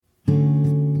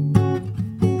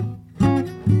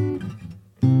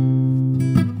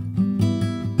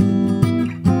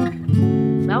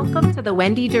to the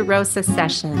Wendy DeRosa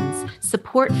Sessions,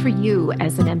 support for you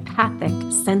as an empathic,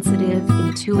 sensitive,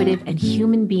 intuitive, and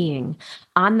human being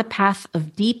on the path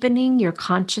of deepening your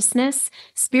consciousness,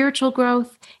 spiritual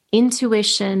growth,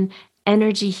 intuition,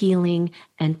 energy healing,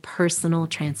 and personal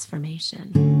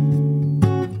transformation.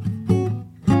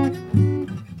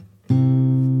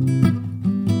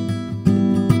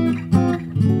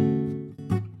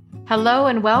 Hello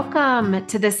and welcome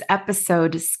to this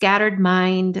episode, Scattered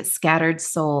Mind, Scattered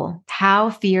Soul, How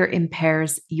Fear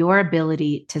Impairs Your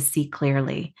Ability to See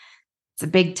Clearly. It's a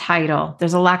big title.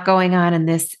 There's a lot going on in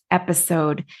this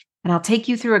episode, and I'll take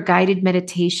you through a guided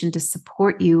meditation to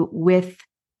support you with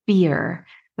fear.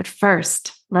 But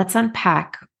first, let's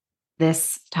unpack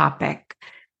this topic.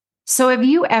 So have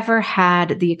you ever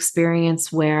had the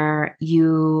experience where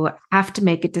you have to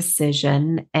make a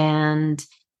decision and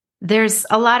there's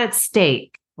a lot at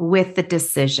stake with the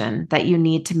decision that you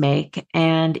need to make,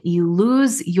 and you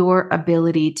lose your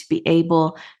ability to be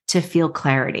able to feel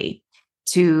clarity,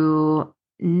 to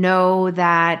know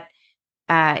that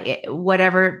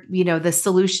whatever, the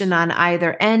solution on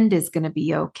either end is going to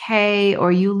be okay,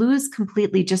 or you lose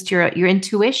completely just your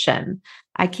intuition.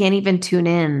 I can't even tune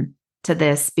in to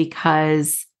this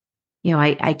because,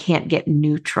 I can't get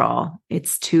neutral.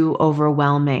 It's too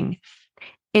overwhelming.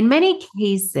 In many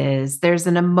cases, there's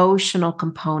an emotional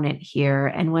component here.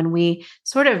 And when we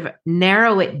sort of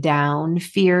narrow it down,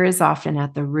 fear is often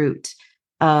at the root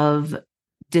of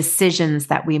decisions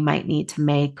that we might need to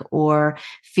make, or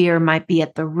fear might be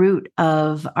at the root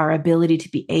of our ability to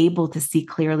be able to see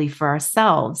clearly for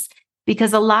ourselves.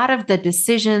 Because a lot of the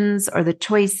decisions or the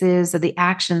choices or the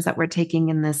actions that we're taking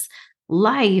in this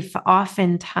life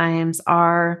oftentimes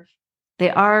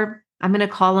I'm going to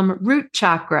call them root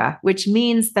chakra, which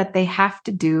means that they have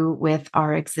to do with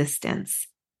our existence,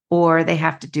 or they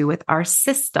have to do with our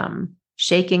system,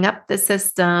 shaking up the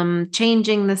system,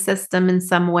 changing the system in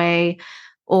some way,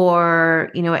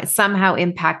 or, somehow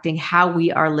impacting how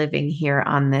we are living here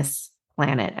on this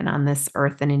planet and on this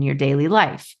earth and in your daily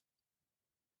life.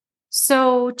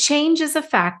 So change is a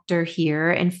factor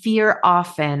here, and fear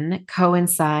often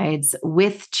coincides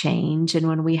with change. And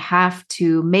when we have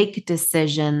to make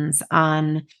decisions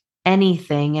on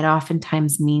anything, it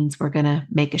oftentimes means we're going to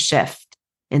make a shift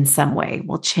in some way.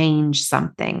 We'll change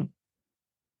something.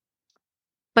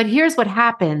 But here's what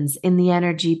happens in the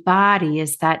energy body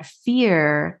is that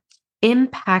fear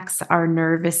impacts our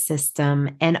nervous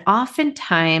system. And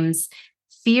oftentimes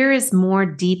fear is more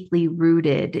deeply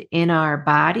rooted in our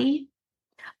body.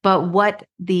 But what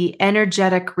the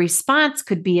energetic response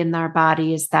could be in our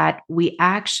body is that we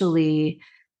actually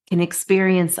can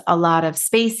experience a lot of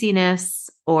spaciness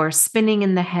or spinning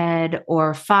in the head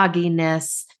or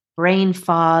fogginess, brain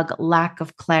fog, lack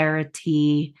of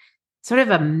clarity, sort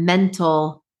of a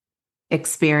mental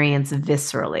experience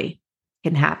viscerally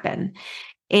can happen.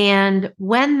 And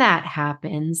when that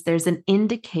happens, there's an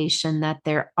indication that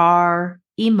there are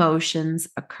emotions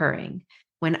occurring.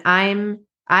 When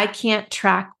I can't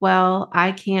track well,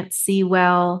 I can't see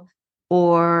well,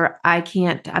 or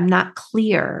I'm not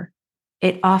clear,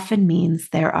 it often means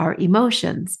there are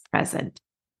emotions present.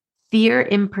 Fear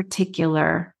in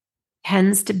particular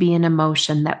tends to be an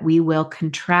emotion that we will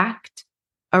contract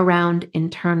around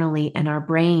internally, and our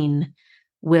brain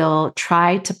will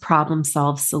try to problem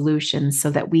solve solutions so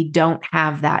that we don't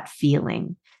have that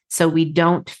feeling, so we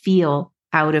don't feel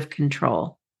out of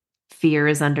control. Fear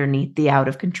is underneath the out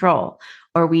of control,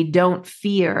 or we don't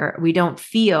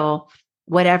feel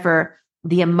whatever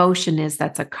the emotion is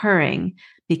that's occurring,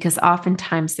 because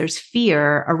oftentimes there's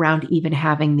fear around even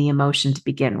having the emotion to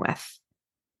begin with.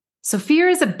 So fear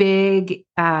is a big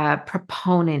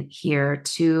proponent here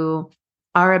to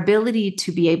our ability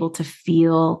to be able to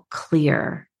feel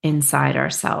clear inside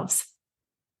ourselves.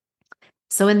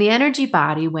 So in the energy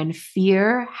body, when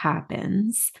fear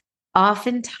happens,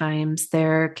 oftentimes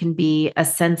there can be a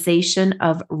sensation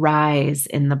of rise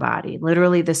in the body.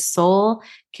 Literally, the soul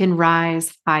can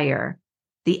rise higher.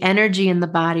 The energy in the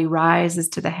body rises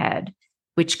to the head,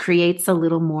 which creates a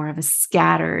little more of a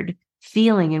scattered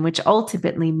feeling, and which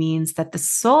ultimately means that the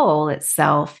soul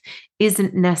itself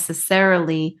isn't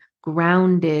necessarily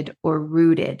grounded or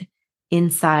rooted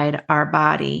inside our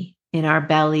body, in our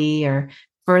belly, or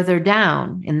further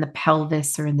down in the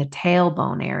pelvis or in the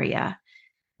tailbone area.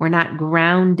 We're not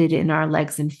grounded in our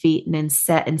legs and feet, and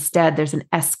instead there's an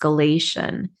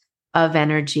escalation of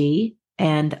energy,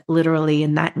 and literally,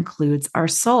 and that includes our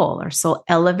soul. Our soul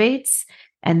elevates,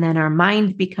 and then our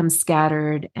mind becomes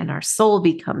scattered, and our soul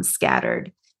becomes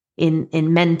scattered in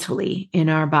mentally in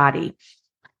our body.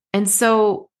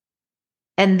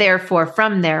 And therefore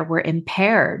from there, we're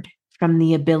impaired from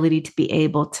the ability to be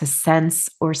able to sense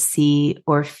or see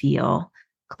or feel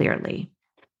clearly.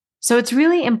 So it's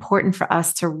really important for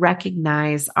us to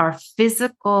recognize our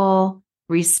physical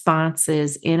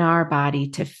responses in our body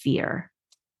to fear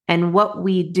and what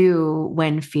we do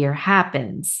when fear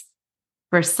happens.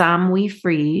 For some, we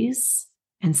freeze,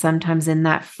 and sometimes in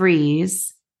that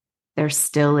freeze, there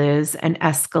still is an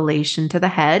escalation to the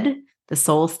head. The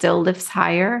soul still lifts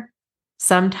higher.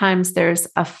 Sometimes there's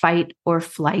a fight or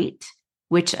flight,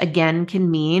 which again can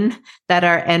mean that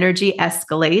our energy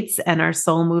escalates and our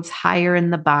soul moves higher in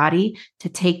the body to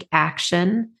take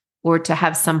action or to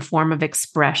have some form of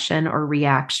expression or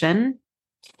reaction.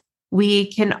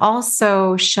 We can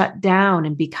also shut down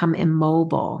and become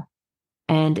immobile.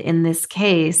 And in this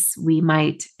case, we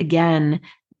might again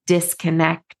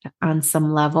disconnect on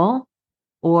some level,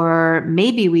 or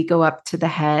maybe we go up to the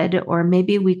head, or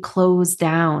maybe we close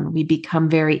down. We become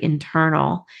very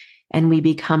internal and we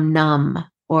become numb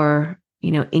or,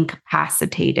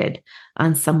 incapacitated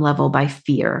on some level by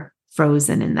fear,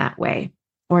 frozen in that way,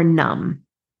 or numb.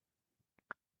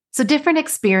 So different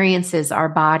experiences our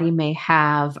body may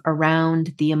have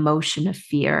around the emotion of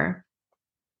fear.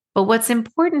 But what's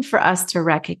important for us to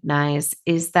recognize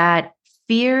is that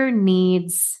fear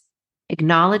needs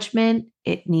acknowledgement,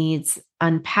 it needs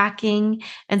unpacking,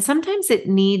 and sometimes it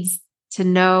needs to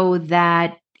know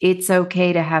that it's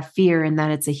okay to have fear and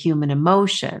that it's a human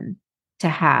emotion to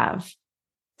have.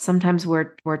 Sometimes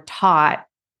we're taught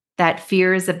that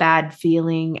fear is a bad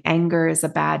feeling, anger is a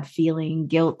bad feeling,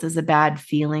 guilt is a bad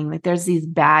feeling, that there's these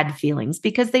bad feelings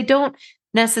because they don't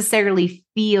necessarily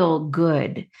feel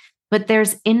good. But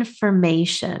there's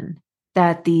information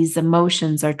that these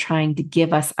emotions are trying to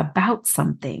give us about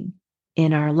something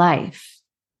in our life.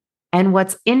 And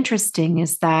what's interesting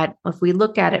is that if we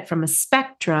look at it from a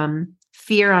spectrum,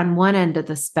 fear on one end of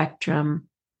the spectrum,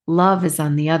 love is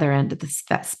on the other end of the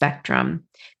spectrum.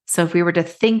 So if we were to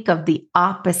think of the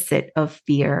opposite of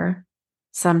fear,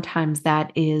 sometimes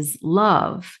that is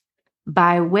love,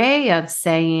 by way of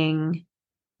saying,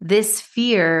 this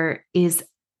fear is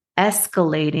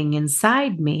escalating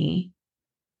inside me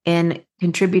and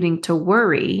contributing to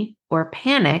worry or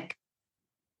panic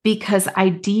because I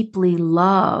deeply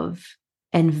love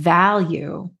and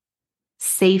value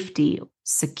safety,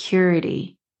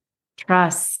 security,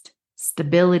 trust,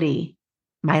 stability,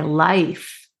 my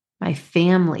life, my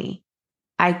family.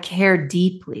 I care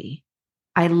deeply.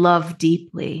 I love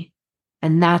deeply.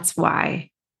 And that's why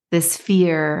this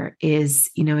fear is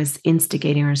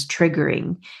instigating or is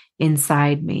triggering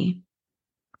inside me.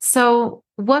 So,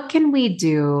 what can we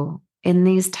do in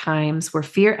these times where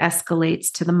fear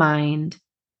escalates to the mind,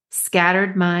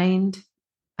 scattered mind?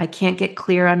 I can't get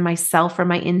clear on myself or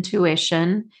my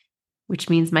intuition, which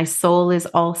means my soul is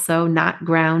also not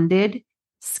grounded,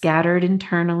 scattered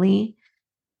internally,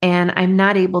 and I'm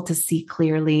not able to see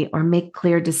clearly or make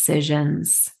clear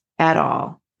decisions at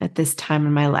all at this time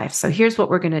in my life. So, here's what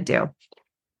we're going to do.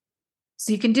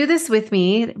 So, you can do this with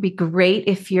me. It'd be great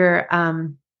if you're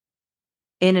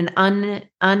in an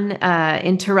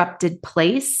uninterrupted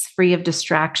place, free of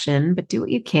distraction, but do what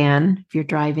you can. If you're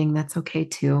driving, that's okay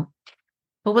too.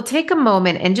 But we'll take a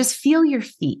moment and just feel your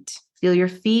feet. Feel your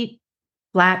feet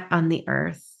flat on the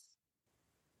earth.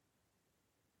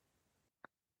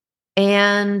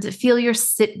 And feel your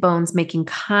sit bones making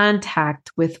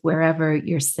contact with wherever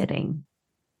you're sitting.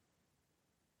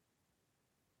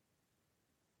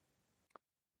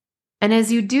 And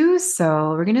as you do so,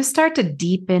 we're going to start to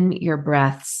deepen your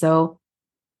breath. So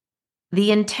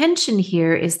the intention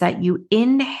here is that you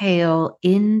inhale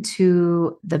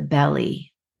into the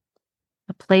belly,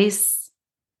 a place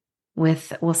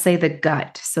with, we'll say, the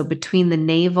gut. So between the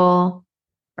navel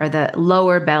or the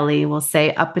lower belly, we'll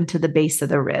say up into the base of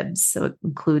the ribs. So it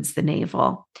includes the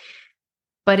navel.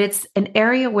 But it's an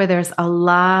area where there's a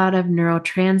lot of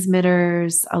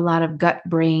neurotransmitters, a lot of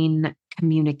gut-brain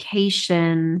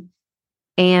communication.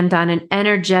 And on an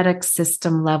energetic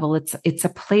system level, it's a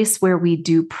place where we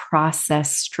do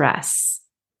process stress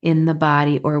in the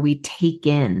body or we take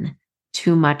in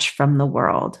too much from the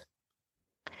world.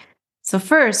 So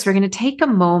first, we're going to take a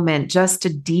moment just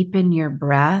to deepen your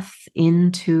breath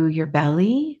into your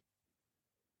belly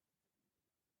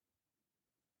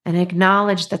and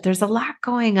acknowledge that there's a lot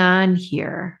going on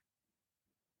here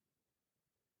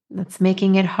that's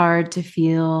making it hard to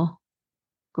feel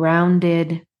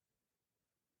grounded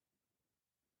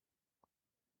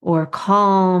or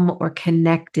calm or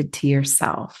connected to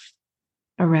yourself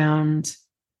around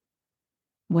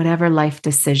whatever life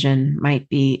decision might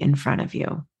be in front of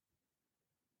you.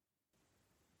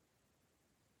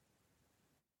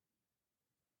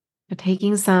 So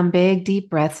taking some big deep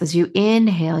breaths. As you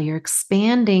inhale, you're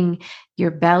expanding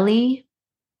your belly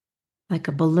like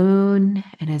a balloon.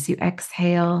 And as you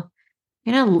exhale,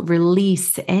 you're going to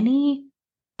release any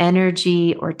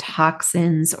energy or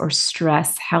toxins or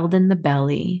stress held in the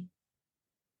belly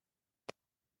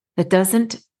that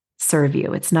doesn't serve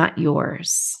you. It's not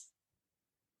yours.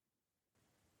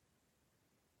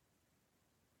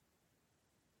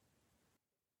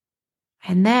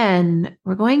 And then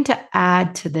we're going to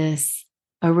add to this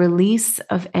a release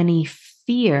of any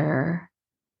fear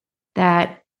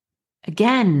that,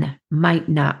 again, might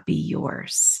not be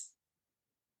yours.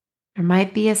 There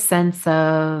might be a sense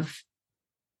of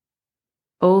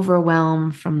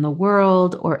overwhelm from the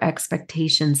world or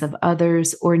expectations of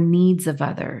others or needs of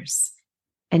others.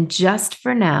 And just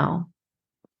for now,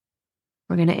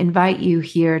 we're going to invite you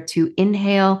here to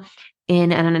inhale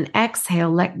in, and on an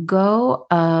exhale, let go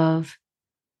of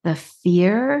the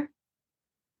fear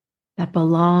that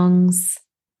belongs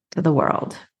to the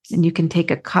world. And you can take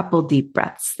a couple deep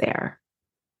breaths there.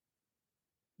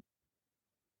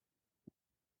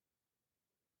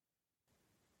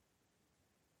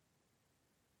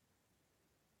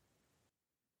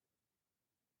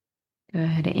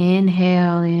 Good.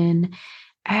 Inhale in,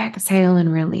 exhale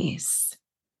and release.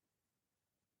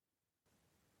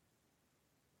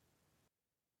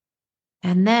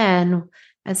 And then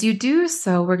as you do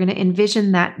so, we're going to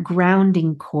envision that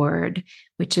grounding cord,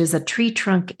 which is a tree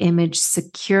trunk image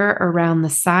secure around the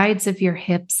sides of your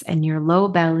hips and your low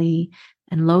belly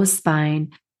and low spine,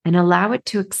 and allow it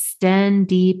to extend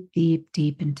deep, deep,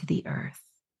 deep into the earth.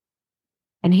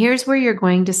 And here's where you're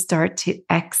going to start to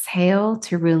exhale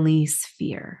to release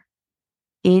fear.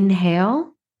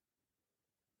 Inhale.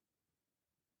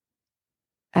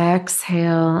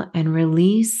 Exhale and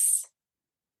release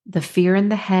the fear in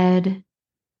the head,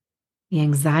 the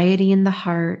anxiety in the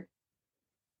heart,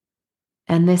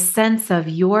 and this sense of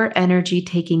your energy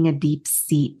taking a deep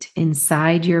seat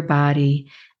inside your body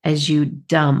as you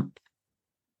dump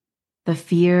the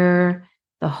fear,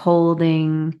 the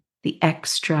holding, the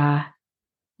extra,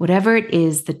 whatever it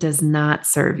is that does not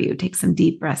serve you. Take some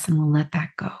deep breaths and we'll let that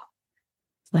go.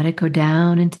 Let it go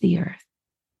down into the earth.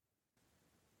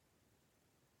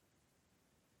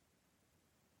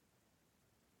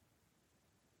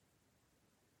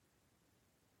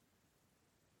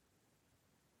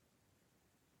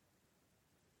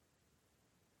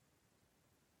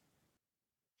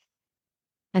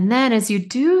 And then as you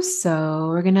do so,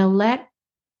 we're going to let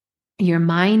your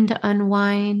mind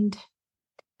unwind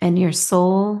and your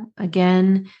soul,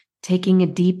 again, taking a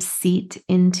deep seat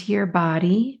into your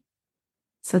body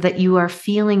so that you are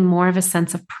feeling more of a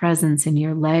sense of presence in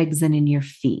your legs and in your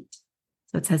feet.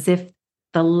 So it's as if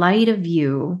the light of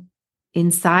you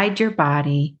inside your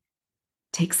body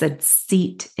takes a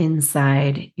seat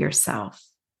inside yourself,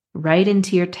 right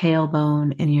into your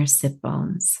tailbone and your sit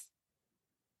bones.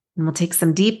 And we'll take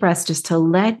some deep breaths just to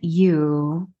let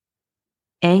you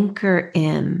anchor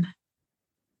in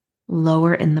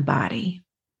lower in the body.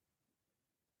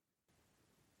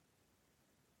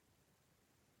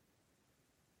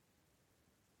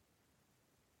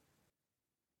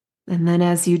 And then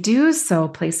as you do so,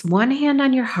 place one hand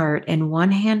on your heart and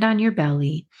one hand on your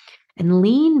belly and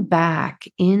lean back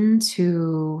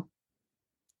into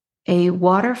a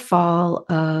waterfall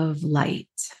of light.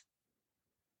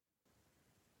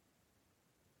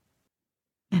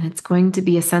 And it's going to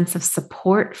be a sense of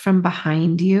support from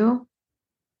behind you.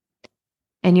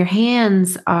 And your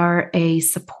hands are a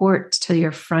support to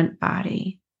your front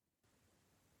body.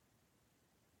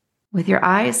 With your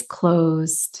eyes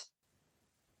closed,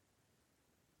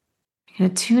 you're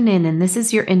going to tune in, and this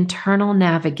is your internal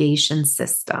navigation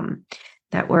system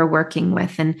that we're working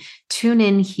with. And tune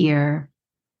in here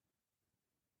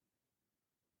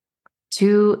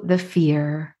to the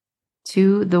fear,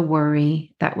 to the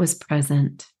worry that was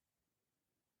present.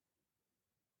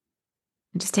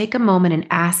 And just take a moment and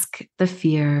ask the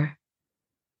fear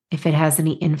if it has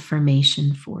any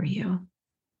information for you.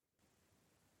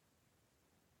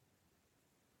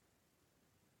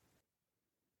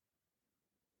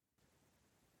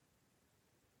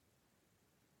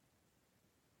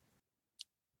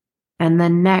 And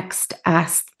then next,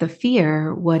 ask the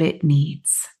fear what it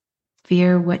needs.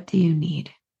 Fear, what do you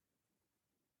need?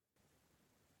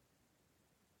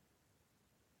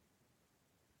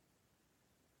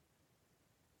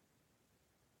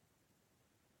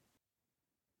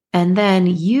 And then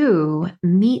you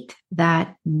meet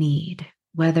that need,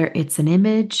 whether it's an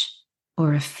image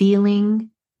or a feeling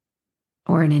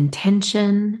or an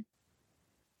intention,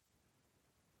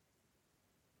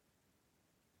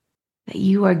 that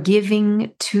you are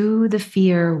giving to the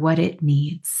fear what it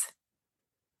needs.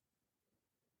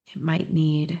 It might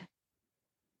need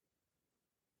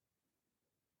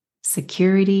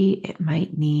security. It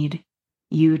might need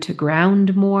you to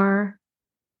ground more.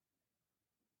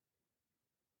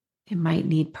 It might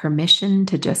need permission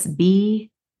to just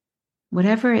be,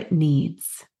 whatever it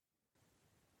needs.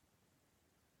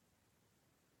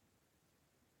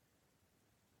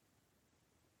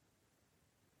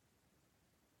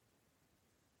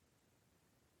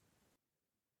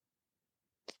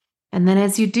 And then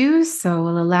as you do so,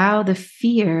 we'll allow the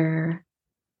fear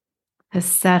to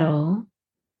settle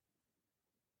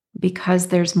because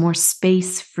there's more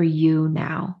space for you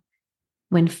now.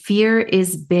 When fear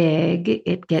is big,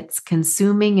 it gets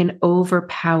consuming and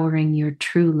overpowering your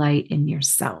true light in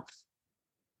yourself.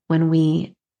 When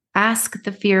we ask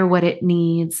the fear what it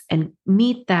needs and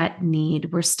meet that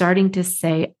need, we're starting to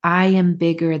say, I am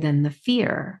bigger than the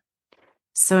fear.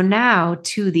 So now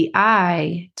to the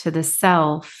I, to the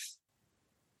self,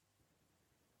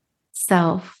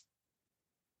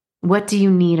 what do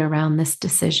you need around this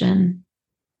decision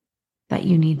that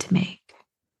you need to make?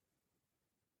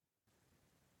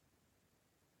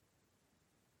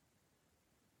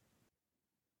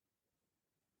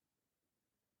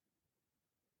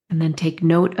 And then take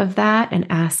note of that and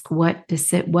ask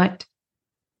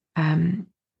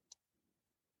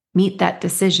meet that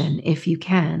decision if you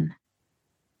can.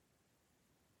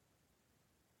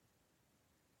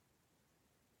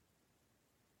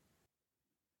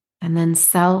 And then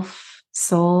self,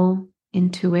 soul,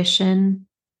 intuition.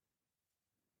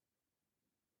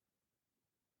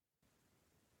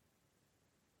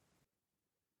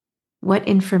 What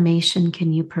information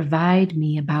can you provide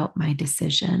me about my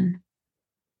decision?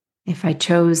 If I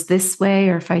chose this way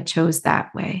or if I chose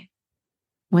that way,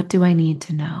 what do I need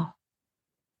to know?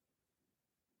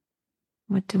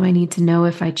 What do I need to know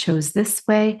if I chose this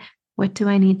way? What do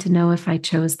I need to know if I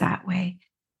chose that way?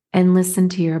 And listen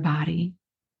to your body.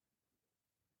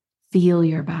 Feel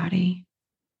your body.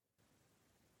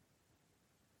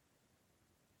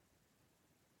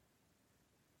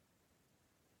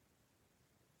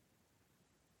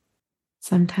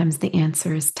 Sometimes the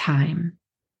answer is time.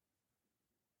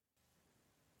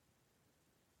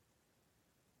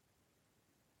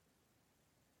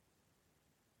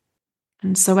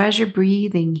 And so as you're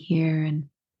breathing here and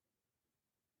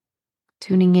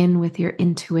tuning in with your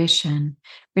intuition,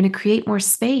 we're going to create more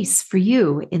space for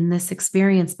you in this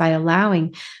experience by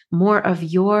allowing more of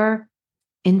your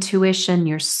intuition,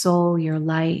 your soul, your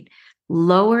light,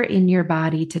 lower in your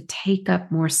body to take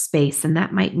up more space. And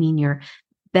that might mean your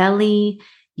belly,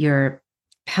 your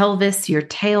pelvis, your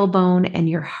tailbone, and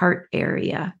your heart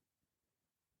area.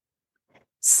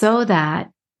 So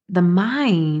that the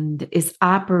mind is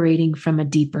operating from a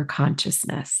deeper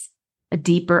consciousness, a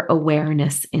deeper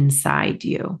awareness inside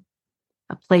you,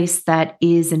 a place that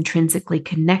is intrinsically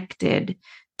connected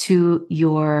to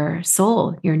your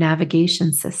soul, your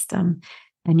navigation system,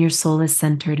 and your soul is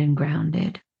centered and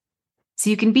grounded. So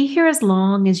you can be here as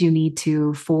long as you need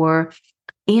to for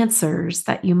answers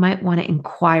that you might want to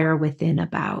inquire within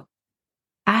about.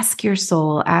 Ask your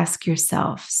soul, ask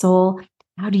yourself, soul,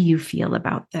 how do you feel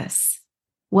about this?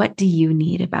 What do you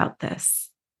need about this?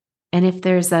 And if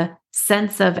there's a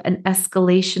sense of an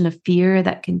escalation of fear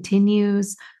that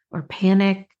continues or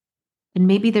panic, then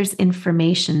maybe there's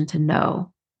information to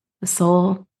know. The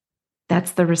soul,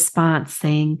 that's the response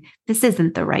saying, this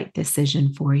isn't the right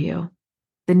decision for you.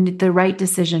 The right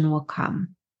decision will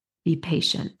come. Be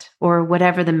patient, or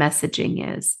whatever the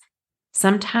messaging is.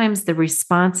 Sometimes the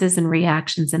responses and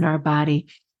reactions in our body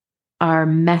are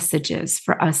messages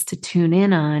for us to tune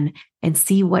in on and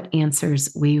see what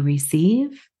answers we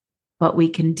receive. But we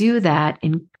can do that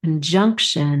in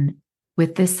conjunction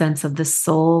with this sense of the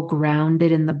soul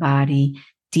grounded in the body,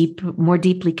 more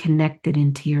deeply connected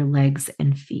into your legs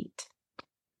and feet.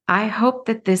 I hope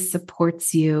that this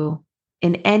supports you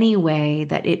in any way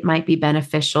that it might be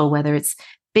beneficial, whether it's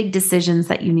big decisions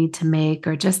that you need to make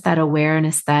or just that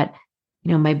awareness that,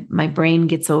 my brain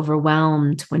gets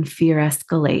overwhelmed when fear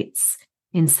escalates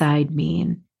inside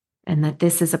me, and that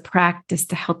this is a practice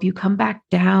to help you come back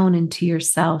down into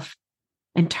yourself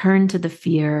and turn to the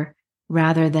fear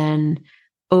rather than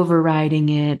overriding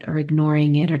it or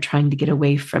ignoring it or trying to get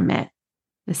away from it.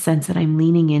 The sense that I'm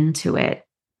leaning into it,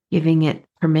 giving it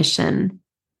permission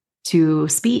to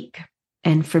speak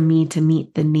and for me to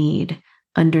meet the need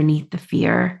underneath the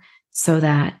fear so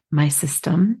that my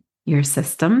system, your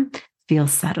system,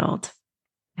 feels settled.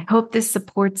 I hope this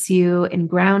supports you in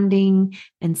grounding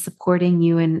and supporting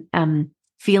you in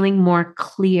feeling more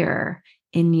clear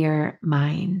in your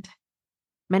mind.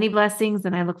 Many blessings,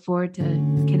 and I look forward to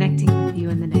connecting with you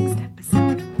in the next